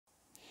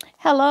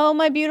Hello,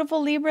 my beautiful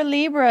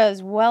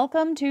Libras.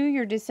 Welcome to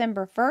your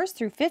December 1st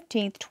through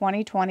 15th,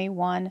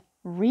 2021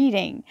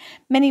 reading.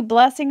 Many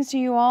blessings to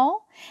you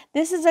all.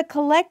 This is a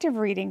collective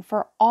reading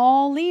for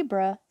all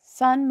Libra,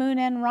 Sun, Moon,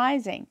 and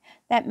Rising.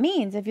 That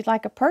means if you'd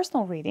like a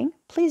personal reading,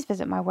 please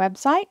visit my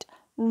website,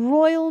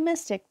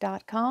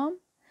 royalmystic.com.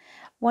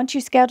 Once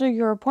you schedule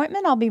your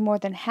appointment, I'll be more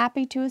than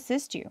happy to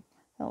assist you.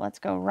 So let's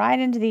go right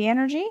into the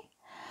energy.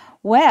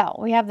 Well,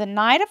 we have the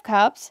Knight of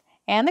Cups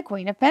and the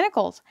Queen of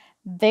Pentacles.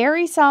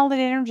 Very solid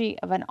energy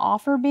of an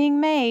offer being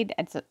made.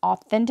 It's an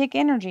authentic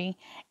energy.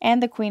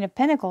 And the Queen of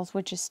Pentacles,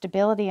 which is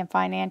stability and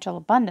financial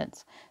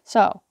abundance.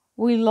 So,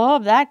 we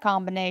love that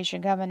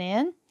combination coming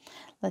in.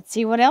 Let's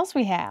see what else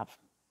we have.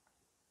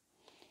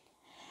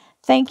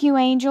 Thank you,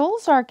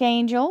 angels,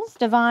 archangels,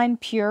 divine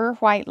pure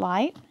white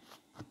light.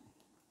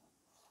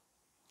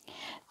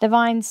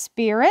 Divine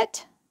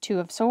spirit, Two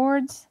of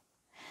Swords.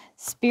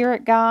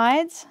 Spirit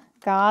guides,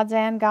 gods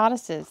and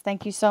goddesses.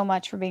 Thank you so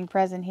much for being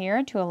present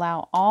here to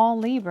allow all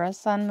Libra,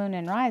 Sun, Moon,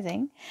 and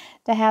Rising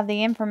to have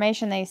the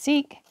information they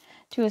seek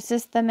to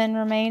assist them in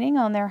remaining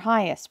on their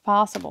highest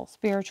possible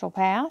spiritual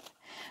path.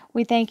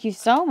 We thank you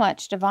so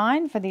much,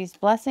 Divine, for these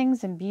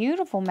blessings and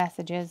beautiful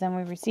messages, and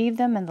we receive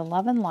them in the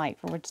love and light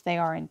for which they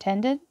are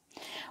intended.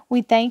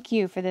 We thank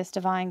you for this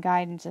divine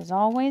guidance as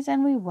always,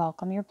 and we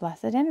welcome your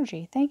blessed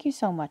energy. Thank you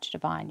so much,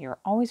 Divine. You're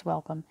always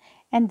welcome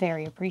and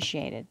very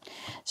appreciated.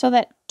 So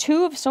that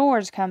Two of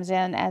Swords comes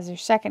in as your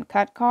second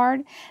cut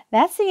card.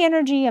 That's the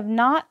energy of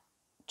not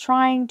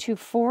trying to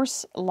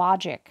force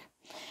logic.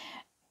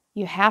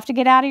 You have to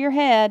get out of your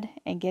head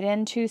and get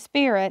into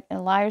spirit and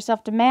allow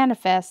yourself to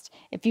manifest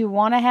if you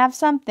want to have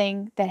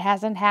something that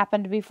hasn't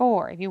happened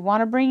before. If you want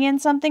to bring in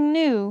something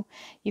new,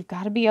 you've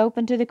got to be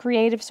open to the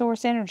creative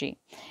source energy.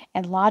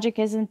 And logic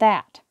isn't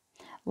that.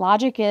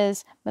 Logic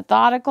is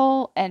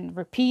methodical and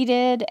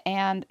repeated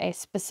and a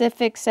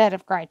specific set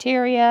of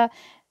criteria.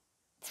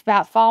 It's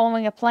about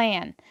following a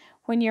plan.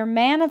 When you're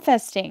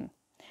manifesting,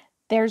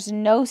 there's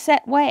no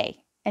set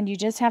way. And you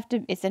just have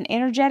to, it's an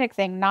energetic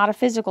thing, not a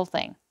physical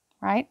thing.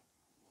 Right?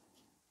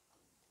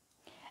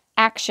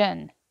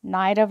 Action,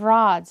 Knight of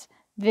Rods.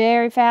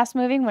 Very fast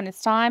moving. When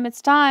it's time,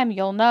 it's time.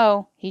 You'll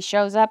know. He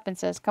shows up and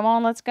says, come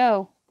on, let's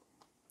go.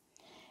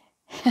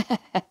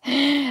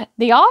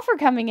 The offer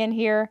coming in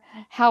here,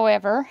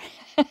 however,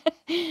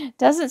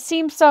 doesn't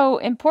seem so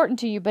important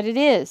to you, but it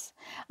is.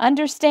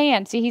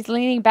 Understand. See, he's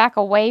leaning back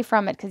away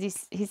from it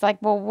because he's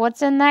like, well,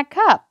 what's in that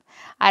cup?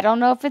 I don't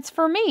know if it's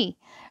for me.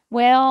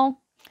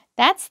 Well,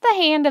 that's the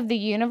hand of the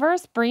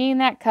universe bringing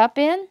that cup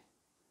in.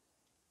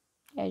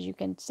 As you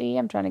can see,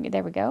 I'm trying to get,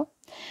 there we go.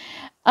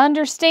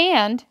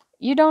 Understand,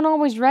 you don't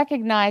always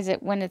recognize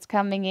it when it's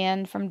coming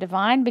in from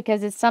Divine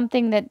because it's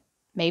something that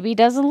maybe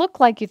doesn't look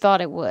like you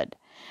thought it would.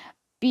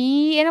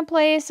 Be in a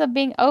place of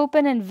being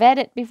open and vet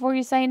it before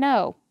you say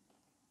no.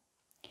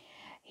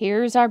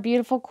 Here's our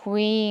beautiful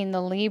queen,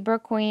 the Libra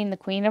queen, the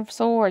Queen of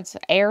Swords,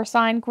 air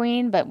sign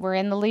queen, but we're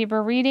in the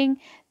Libra reading.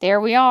 There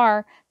we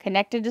are,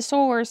 connected to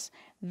source,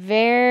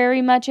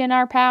 very much in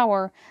our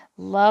power.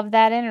 Love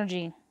that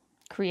energy.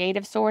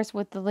 Creative source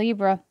with the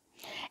Libra.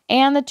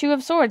 And the Two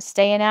of Swords,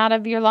 staying out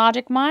of your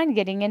logic mind,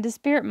 getting into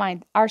spirit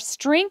mind. Our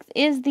strength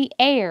is the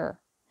air.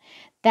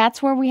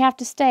 That's where we have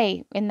to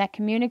stay, in that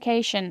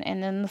communication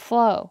and in the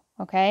flow,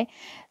 okay?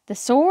 The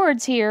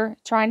swords here,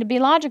 trying to be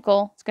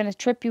logical, is going to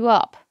trip you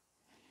up.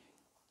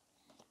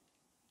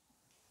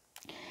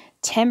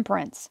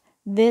 Temperance.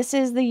 This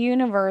is the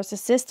universe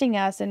assisting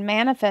us in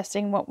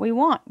manifesting what we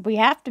want. We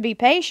have to be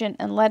patient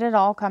and let it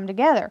all come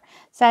together.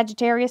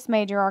 Sagittarius,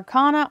 Major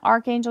Arcana,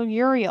 Archangel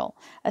Uriel,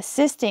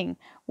 assisting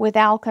with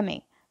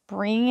alchemy,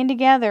 bringing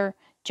together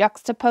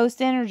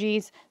juxtaposed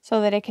energies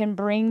so that it can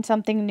bring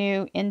something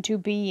new into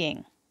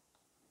being.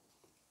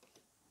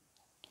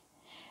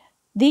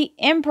 The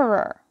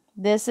Emperor.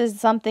 This is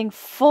something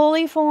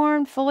fully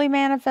formed, fully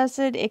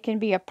manifested. It can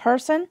be a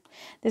person.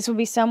 This will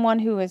be someone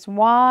who is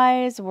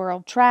wise,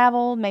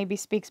 world-traveled, maybe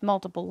speaks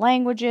multiple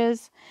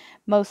languages,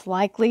 most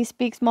likely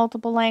speaks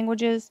multiple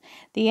languages.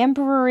 The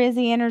Emperor is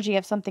the energy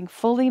of something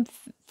fully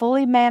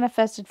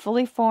manifested,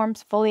 fully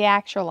formed, fully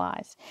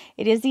actualized.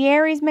 It is the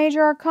Aries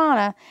Major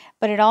Arcana,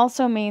 but it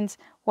also means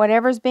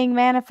whatever's being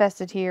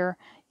manifested here,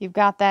 you've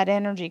got that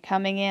energy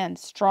coming in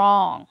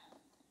strong.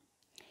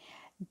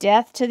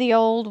 Death to the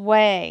old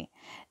way.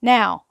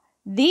 Now,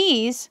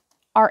 these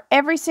are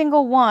every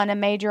single one a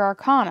major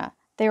arcana.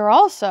 They are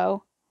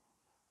also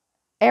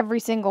every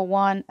single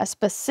one a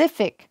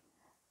specific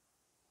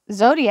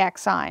zodiac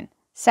sign.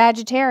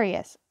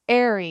 Sagittarius,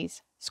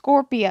 Aries,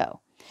 Scorpio.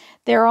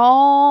 They're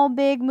all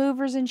big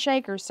movers and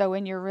shakers. So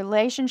in your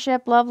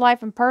relationship, love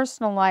life, and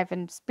personal life,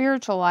 and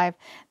spiritual life,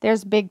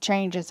 there's big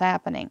changes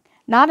happening.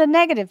 Not a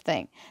negative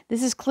thing.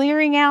 This is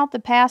clearing out the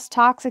past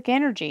toxic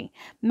energy,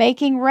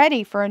 making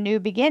ready for a new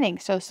beginning.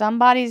 So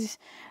somebody's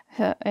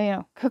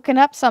cooking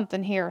up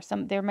something here.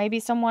 There may be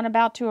someone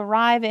about to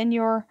arrive in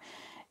your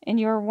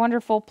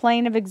wonderful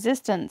plane of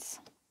existence.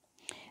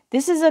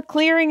 This is a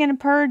clearing and a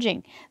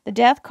purging. The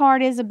Death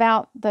card is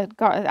about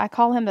I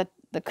call him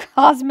the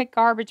cosmic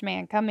garbage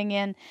man coming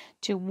in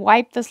to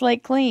wipe the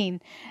slate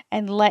clean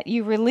and let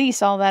you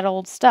release all that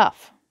old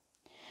stuff.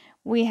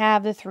 We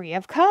have the Three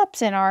of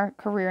Cups in our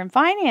career and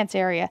finance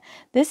area.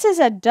 This is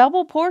a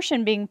double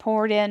portion being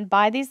poured in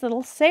by these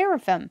little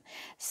seraphim.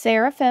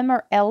 Seraphim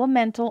are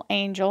elemental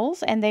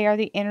angels, and they are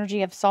the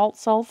energy of salt,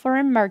 sulfur,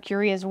 and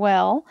mercury as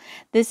well.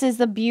 This is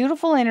the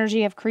beautiful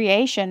energy of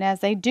creation. As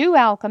they do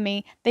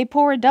alchemy, they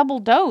pour a double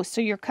dose, so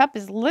your cup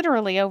is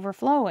literally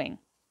overflowing.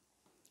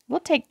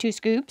 We'll take 2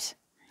 scoops.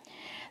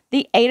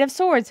 The Eight of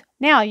Swords.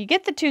 Now, you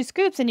get the 2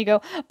 scoops and you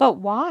go, but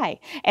why?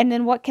 And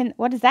then what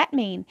does that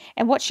mean?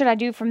 And what should I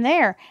do from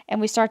there?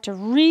 And we start to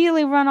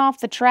really run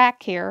off the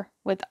track here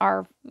with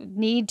our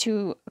need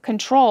to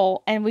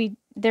control, and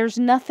there's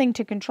nothing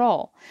to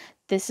control.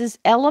 This is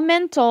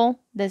elemental.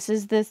 This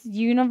is this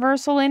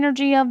universal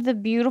energy of the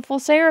beautiful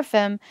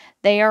seraphim.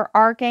 They are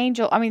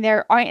archangel. I mean,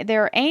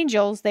 they're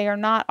angels. They are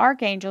not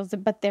archangels,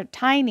 but they're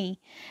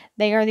tiny.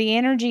 They are the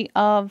energy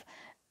of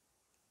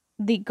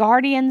the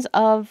guardians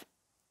of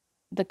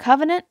the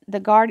covenant. They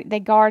guard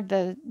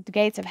the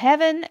gates of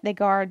heaven. They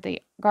guard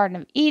the Garden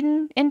of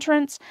Eden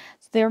entrance.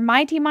 So they're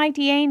mighty,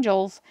 mighty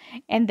angels,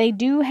 and they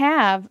do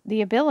have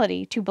the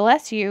ability to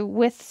bless you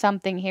with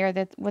something here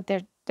that what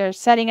they're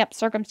setting up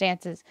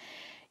circumstances.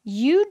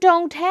 You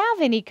don't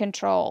have any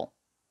control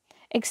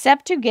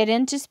except to get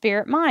into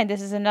spirit mind.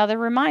 This is another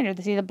reminder.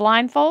 See the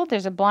blindfold?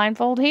 There's a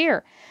blindfold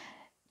here.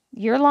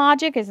 Your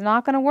logic is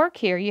not going to work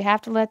here. You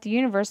have to let the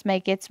universe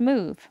make its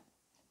move.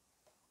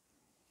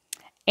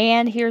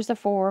 And here's the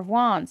Four of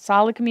Wands.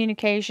 Solid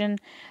communication,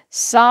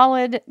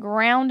 solid,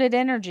 grounded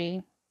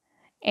energy,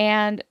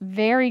 and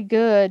very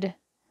good.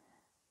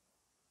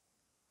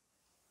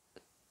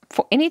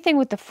 For anything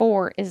with the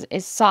 4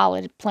 is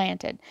solid,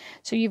 planted.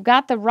 So you've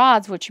got the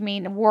rods, which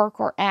mean work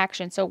or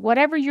action. So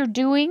whatever you're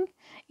doing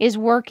is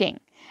working.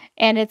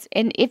 And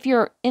if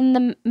you're in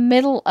the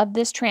middle of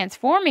this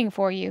transforming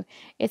for you,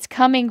 it's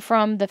coming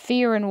from the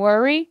fear and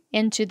worry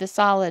into the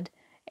solid,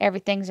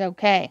 everything's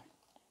okay.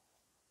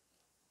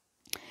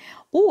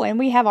 Oh, and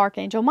we have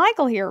Archangel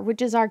Michael here,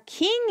 which is our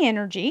king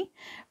energy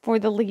for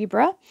the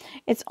Libra.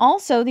 It's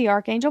also the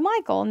Archangel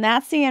Michael, and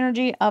that's the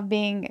energy of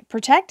being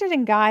protected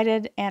and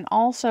guided, and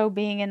also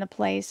being in a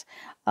place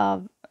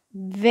of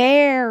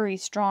very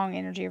strong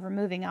energy of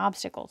removing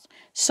obstacles.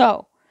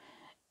 So,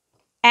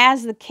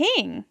 as the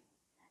king,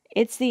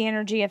 it's the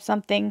energy of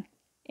something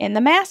in the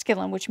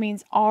masculine, which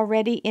means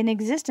already in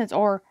existence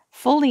or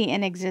fully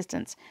in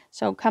existence.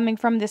 So coming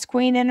from this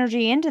queen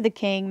energy into the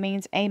king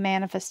means a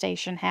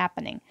manifestation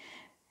happening.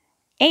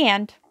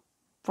 And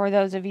for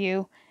those of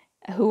you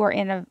who are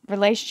in a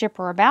relationship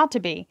or about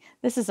to be,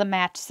 this is a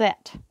match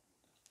set.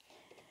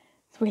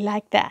 So we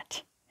like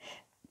that.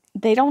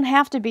 They don't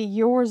have to be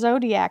your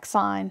zodiac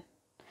sign.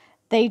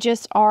 They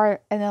just are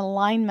in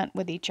alignment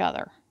with each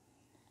other.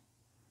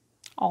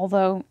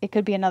 Although it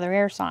could be another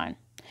air sign.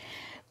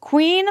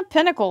 Queen of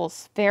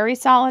Pentacles, very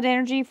solid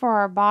energy for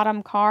our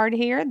bottom card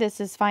here. This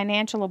is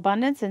financial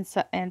abundance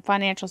and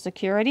financial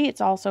security.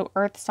 It's also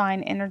earth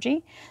sign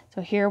energy.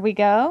 So here we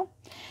go.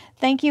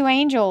 Thank you,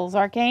 angels,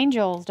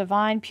 archangels,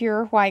 divine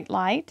pure white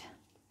light,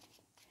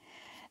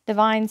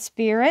 divine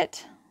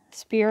spirit,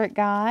 spirit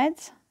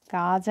guides,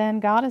 gods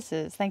and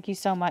goddesses. Thank you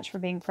so much for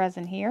being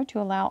present here to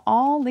allow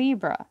all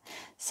Libra,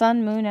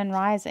 sun, moon, and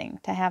rising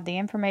to have the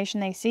information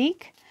they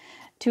seek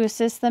to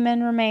assist them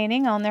in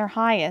remaining on their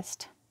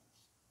highest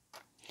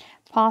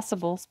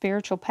possible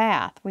spiritual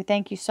path. We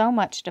thank you so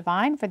much,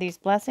 Divine, for these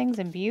blessings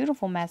and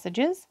beautiful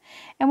messages,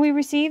 and we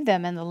receive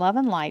them in the love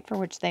and light for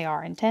which they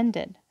are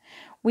intended.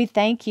 We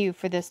thank you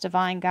for this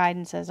divine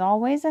guidance as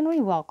always, and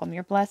we welcome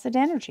your blessed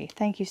energy.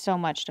 Thank you so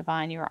much,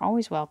 Divine. You are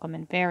always welcome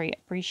and very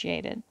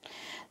appreciated.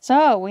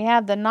 So we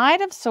have the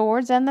Knight of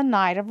Swords and the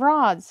Knight of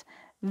Rods.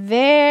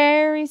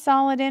 Very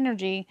solid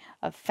energy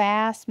of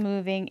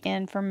fast-moving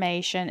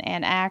information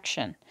and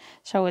action.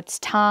 So it's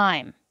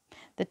time.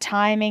 The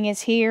timing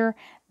is here.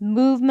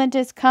 Movement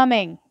is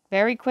coming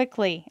very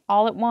quickly,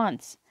 all at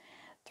once.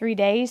 3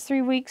 days,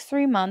 3 weeks,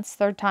 3 months,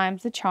 third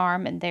time's the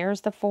charm, and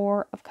there's the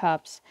Four of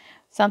Cups.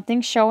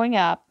 Something's showing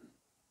up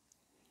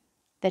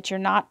that you're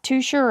not too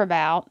sure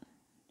about,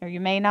 or you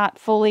may not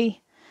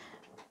fully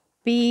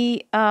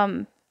be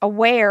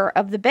aware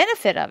of the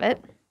benefit of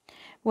it.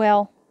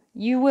 Well,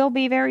 you will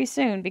be very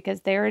soon,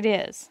 because there it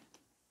is.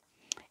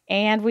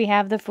 And we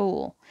have the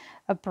Fool.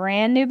 A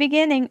brand new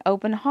beginning,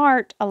 open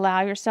heart, allow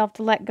yourself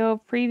to let go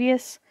of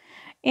previous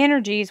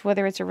energies,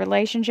 whether it's a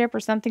relationship or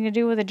something to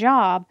do with a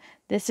job.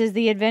 This is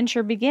the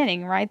adventure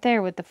beginning right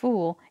there with the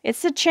Fool.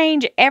 It's the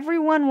change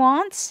everyone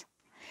wants,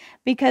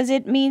 because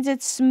it means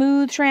it's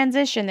smooth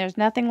transition. There's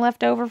nothing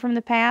left over from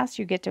the past.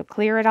 You get to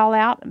clear it all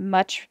out.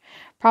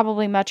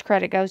 Probably much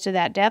credit goes to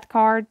that Death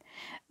card,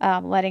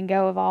 letting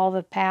go of all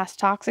the past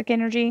toxic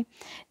energy.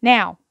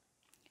 Now,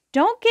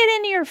 don't get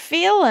into your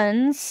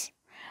feelings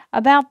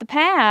about the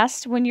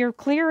past when you're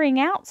clearing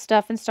out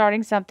stuff and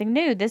starting something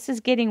new. This is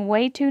getting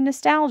way too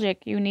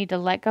nostalgic. You need to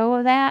let go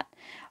of that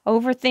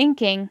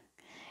overthinking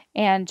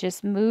and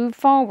just move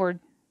forward.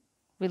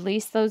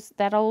 Release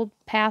that old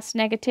past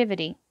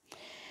negativity.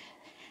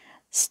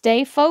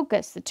 Stay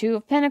focused, the Two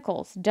of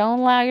Pentacles. Don't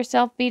allow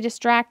yourself to be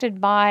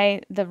distracted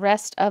by the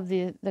rest of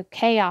the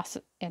chaos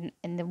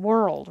in the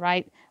world,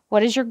 right?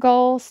 What is your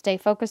goal? Stay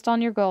focused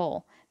on your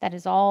goal. That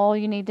is all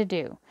you need to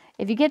do.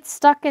 If you get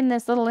stuck in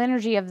this little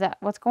energy of that,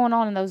 what's going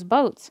on in those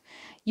boats,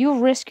 you'll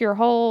risk your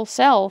whole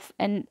self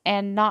and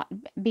not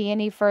be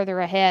any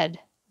further ahead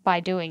by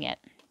doing it.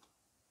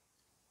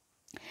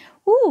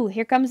 Ooh,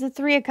 here comes the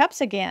Three of Cups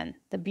again.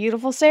 The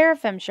beautiful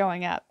Seraphim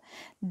showing up.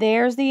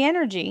 There's the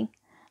energy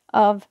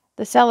of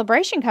the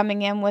celebration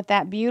coming in with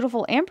that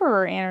beautiful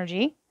Emperor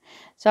energy.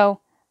 So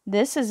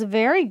this is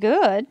very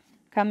good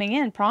coming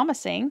in,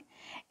 promising.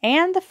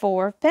 And the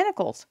Four of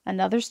Pentacles,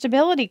 another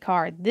stability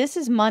card. This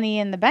is money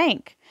in the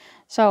bank.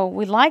 So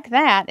we like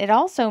that. It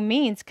also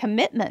means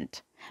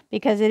commitment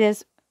because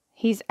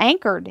he's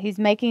anchored. He's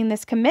making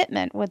this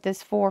commitment with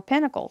this Four of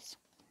Pentacles.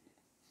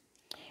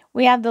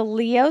 We have the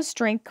Leo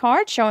Strength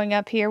card showing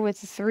up here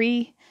with the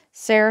three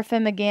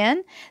Seraphim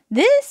again.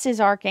 This is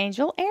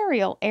Archangel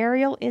Ariel.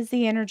 Ariel is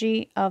the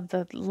energy of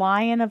the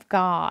Lion of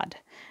God.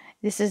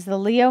 This is the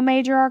Leo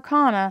Major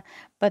Arcana,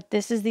 but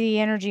this is the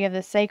energy of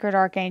the Sacred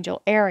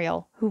Archangel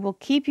Ariel, who will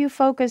keep you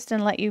focused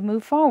and let you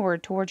move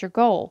forward towards your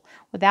goal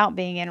without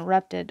being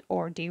interrupted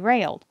or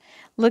derailed.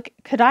 Look,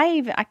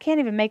 I can't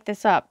even make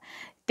this up.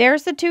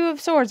 There's the Two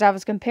of Swords. I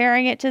was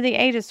comparing it to the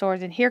Eight of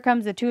Swords, and here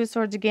comes the Two of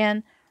Swords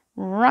again,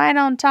 right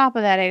on top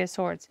of that Eight of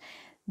Swords.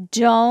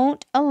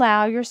 Don't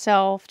allow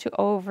yourself to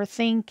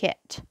overthink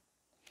it.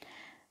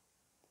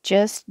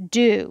 Just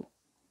do.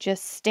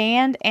 Just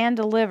stand and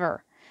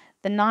deliver.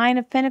 The Nine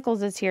of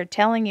Pentacles is here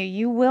telling you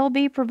you will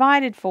be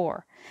provided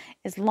for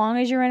as long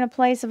as you're in a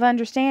place of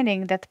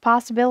understanding that the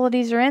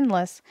possibilities are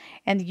endless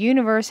and the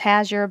universe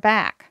has your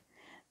back.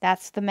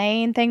 That's the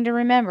main thing to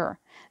remember.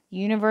 The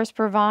universe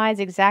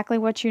provides exactly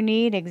what you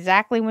need,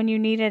 exactly when you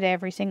need it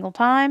every single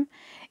time.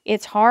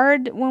 It's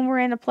hard when we're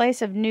in a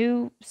place of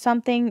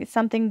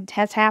something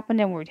has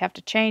happened and we have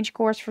to change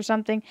course for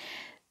something.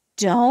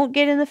 Don't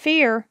get in the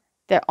fear.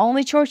 The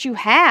only choice you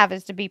have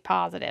is to be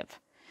positive.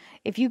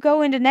 If you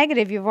go into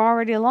negative, you've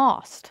already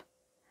lost.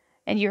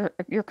 And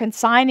you're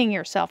consigning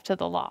yourself to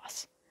the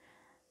loss.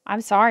 I'm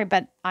sorry,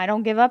 but I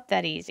don't give up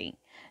that easy.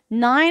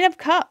 Nine of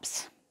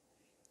Cups.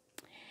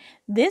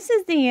 This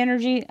is the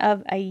energy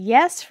of a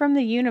yes from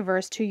the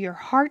universe to your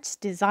heart's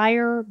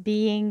desire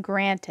being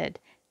granted.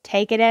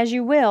 Take it as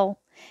you will.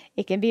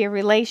 It can be a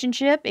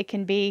relationship. It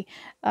can be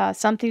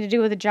something to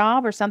do with a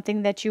job or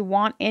something that you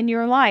want in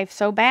your life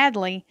so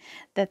badly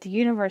that the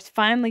universe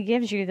finally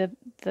gives you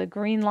the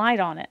green light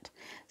on it.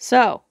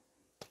 So,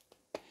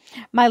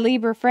 my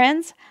Libra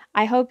friends,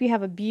 I hope you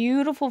have a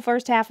beautiful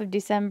first half of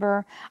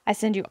December. I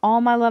send you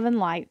all my love and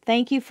light.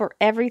 Thank you for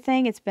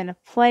everything. It's been a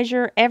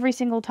pleasure every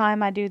single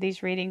time I do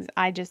these readings.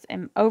 I just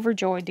am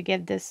overjoyed to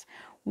give this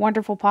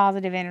wonderful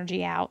positive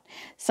energy out.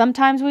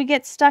 Sometimes we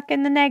get stuck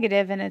in the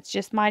negative, and it's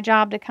just my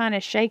job to kind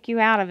of shake you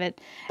out of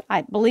it.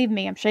 Believe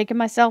me, I'm shaking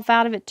myself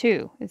out of it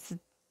too. It's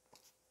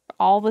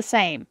all the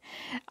same.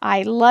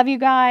 I love you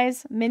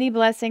guys. Many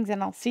blessings,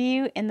 and I'll see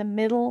you in the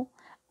middle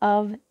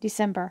of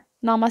December.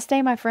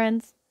 Namaste, my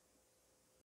friends.